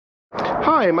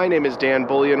Hi, my name is Dan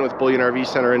Bullion with Bullion RV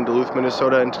Center in Duluth,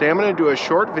 Minnesota, and today I'm going to do a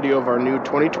short video of our new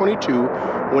 2022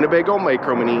 Winnebago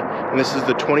Micro Mini, and this is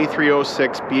the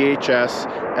 2306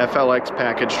 BHS FLX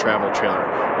package travel trailer.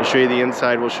 We'll show you the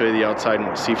inside, we'll show you the outside, and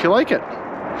we'll see if you like it.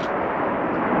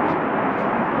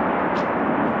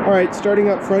 Alright, starting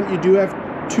up front, you do have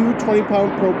two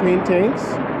 20-pound propane tanks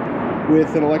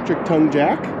with an electric tongue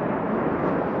jack.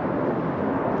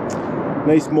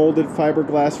 Nice molded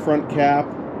fiberglass front cap.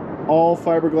 All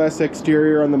fiberglass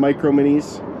exterior on the Micro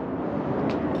Minis.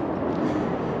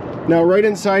 Now right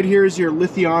inside here is your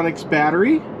Lithionics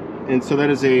battery, and so that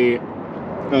is a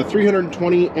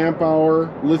 320 amp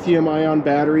hour lithium ion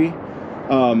battery.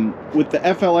 With the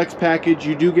FLX package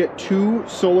you do get two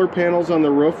solar panels on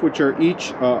the roof, which are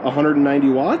each 190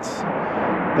 watts.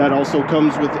 That also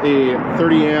comes with a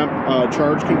 30 amp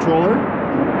charge controller.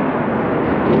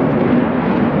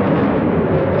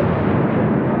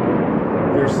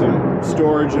 There's some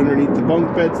storage underneath the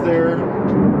bunk beds there.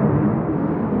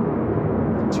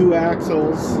 Two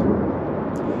axles.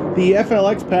 The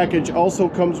FLX package also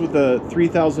comes with a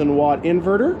 3000 watt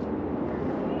inverter.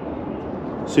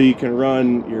 So you can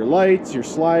run your lights, your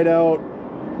slide out,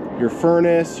 your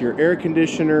furnace, your air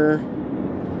conditioner,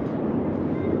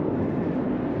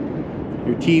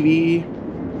 your TV,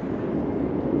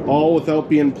 all without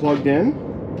being plugged in.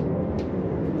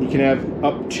 You can have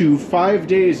up to 5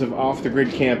 days of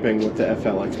off-the-grid camping with the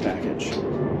FLX package.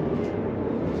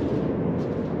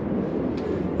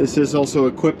 This is also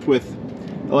equipped with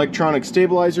electronic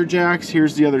stabilizer jacks.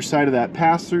 Here's the other side of that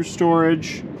pass-through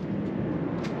storage.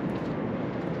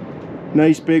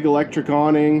 Nice big electric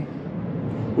awning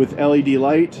with LED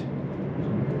light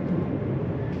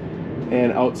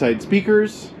and outside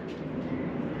speakers.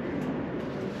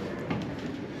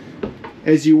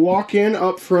 As you walk in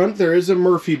up front, there is a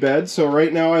Murphy bed. So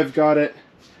right now I've got it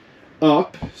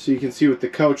up so you can see what the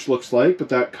couch looks like, but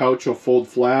that couch will fold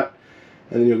flat,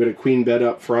 and then you'll get a queen bed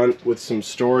up front with some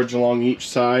storage along each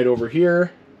side over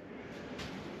here,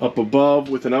 up above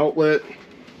with an outlet,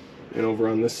 and over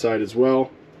on this side as well.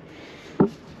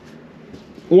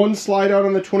 One slide out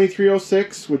on the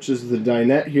 2306, which is the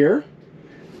dinette here.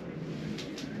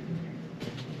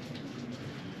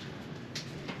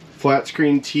 Flat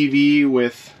screen TV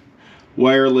with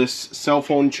wireless cell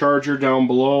phone charger down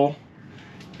below.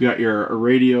 You got your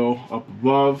radio up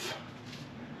above.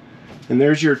 And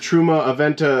there's your Truma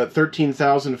Aventa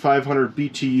 13,500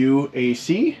 BTU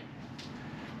AC,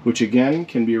 which again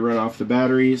can be run off the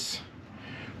batteries.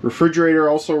 Refrigerator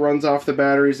also runs off the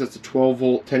batteries. That's a 12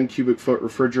 volt, 10 cubic foot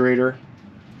refrigerator.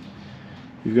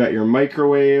 You've got your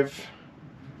microwave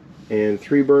and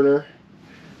 3-burner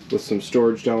with some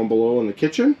storage down below in the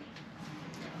kitchen.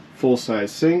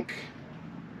 Full-size sink.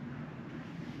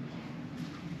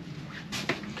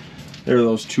 There are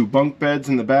those two bunk beds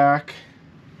in the back.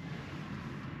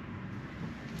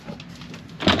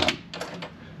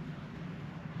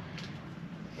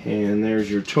 And there's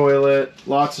your toilet.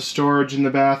 Lots of storage in the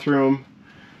bathroom.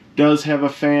 Does have a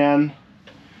fan.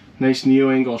 Nice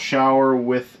neo-angle shower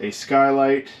with a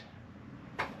skylight.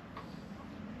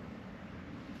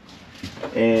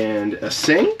 And a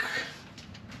sink,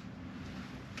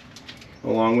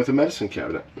 along with a medicine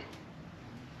cabinet.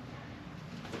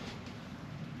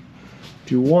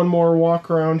 Do one more walk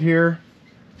around here.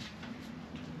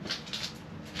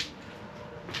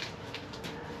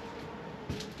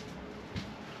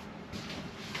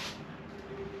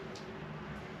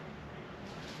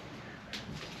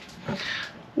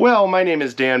 Well, my name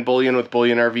is Dan Bullion with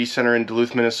Bullion RV Center in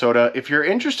Duluth, Minnesota. If you're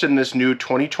interested in this new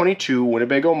 2022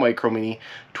 Winnebago Micro Mini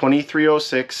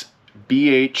 2306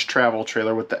 BH travel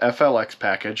trailer with the FLX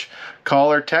package, call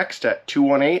or text at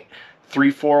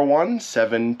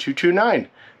 218-341-7229.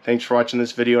 Thanks for watching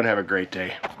this video and have a great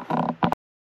day.